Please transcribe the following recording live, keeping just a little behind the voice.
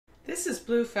This is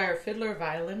Bluefire, Fiddler,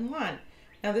 Violin 1.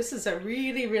 Now this is a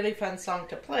really, really fun song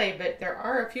to play, but there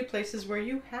are a few places where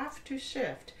you have to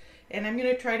shift. And I'm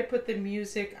going to try to put the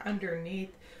music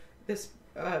underneath this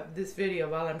video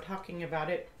while I'm talking about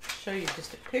it. Show you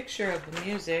just a picture of the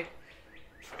music.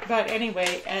 But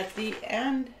anyway, at the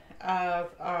end of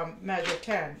measure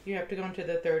 10, you have to go into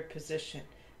the third position.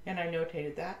 And I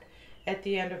notated that. At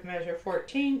the end of measure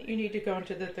 14, you need to go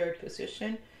into the third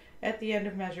position. At the end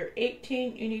of measure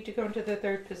 18, you need to go into the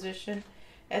third position.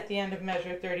 At the end of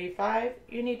measure 35,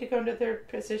 you need to go into the third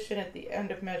position. At the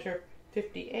end of measure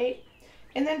 58.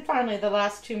 And then finally, the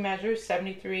last two measures,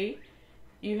 73,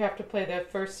 you have to play the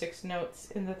first 6 notes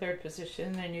in the third position,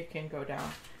 and then you can go down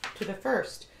to the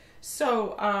first.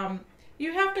 So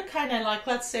you have to kind of like,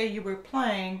 let's say you were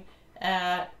playing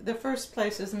at the first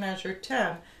place is measure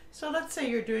 10. So let's say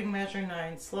you're doing measure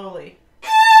 9 slowly.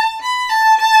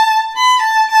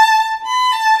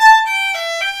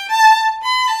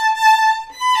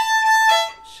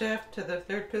 Shift to the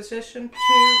third position, 2,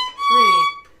 3.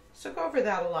 So go over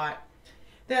that a lot.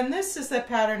 Then this is the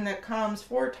pattern that comes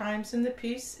 4 times in the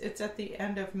piece. It's at the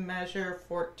end of measure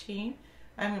 14.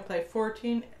 I'm going to play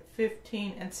 14,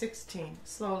 15, and 16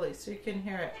 slowly so you can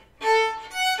hear it.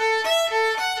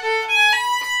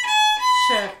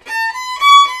 Shift.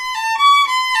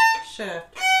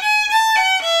 Shift.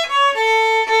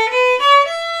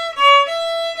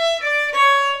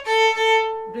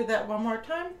 Do that one more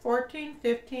time. 14,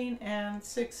 15, and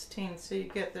 16 so you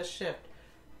get the shift.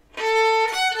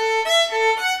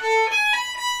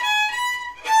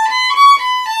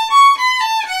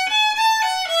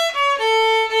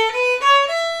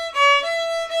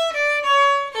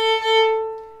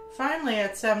 Finally,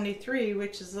 at 73,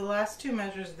 which is the last 2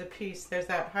 measures of the piece, there's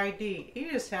that high D. You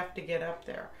just have to get up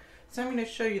there. So I'm going to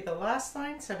show you the last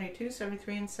line, 72,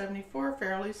 73, and 74,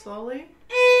 fairly slowly.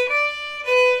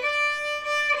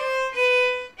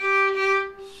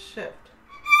 Shift.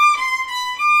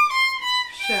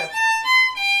 Shift.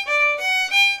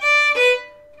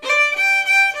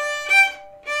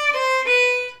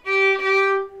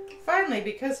 Finally,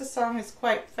 because the song is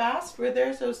quite fast, where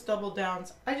there's those double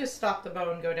downs, I just stop the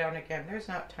bow and go down again. There's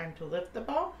not time to lift the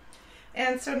bow.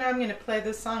 And so now I'm going to play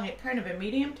this song at kind of a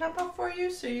medium tempo for you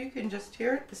so you can just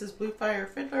hear it. This is Bluefire,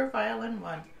 Fiddler, Violin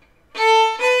 1.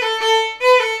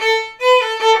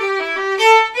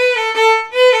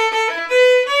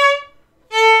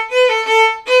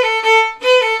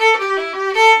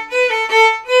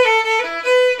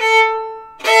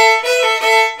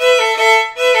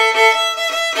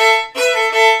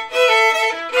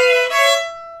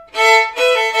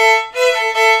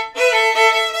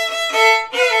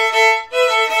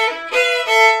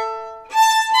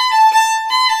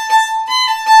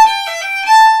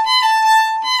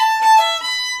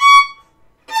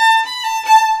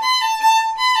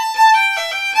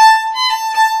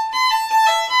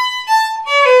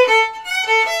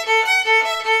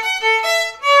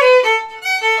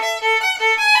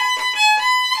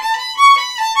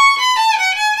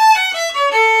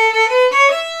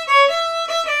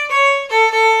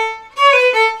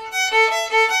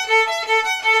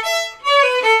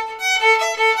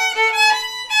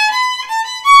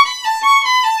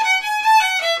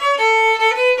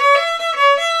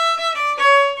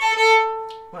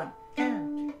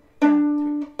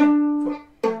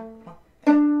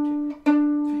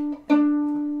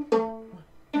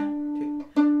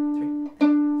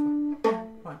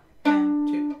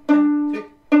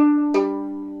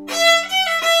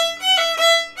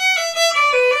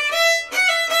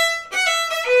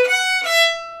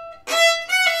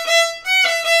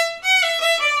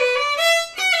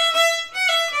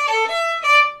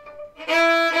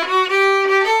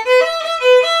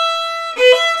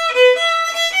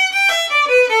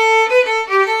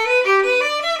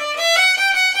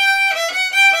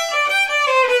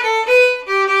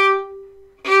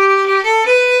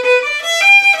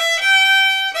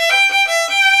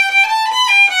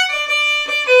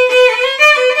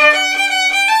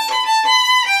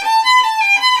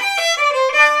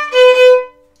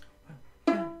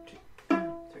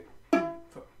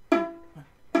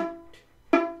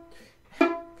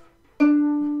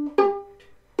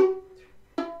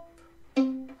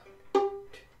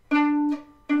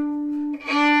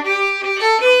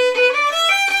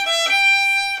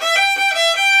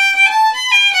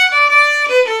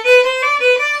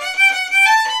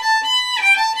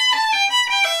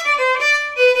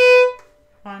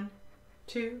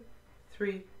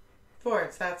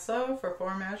 It's that slow for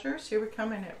 4 measures. Here we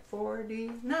come in at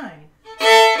 49.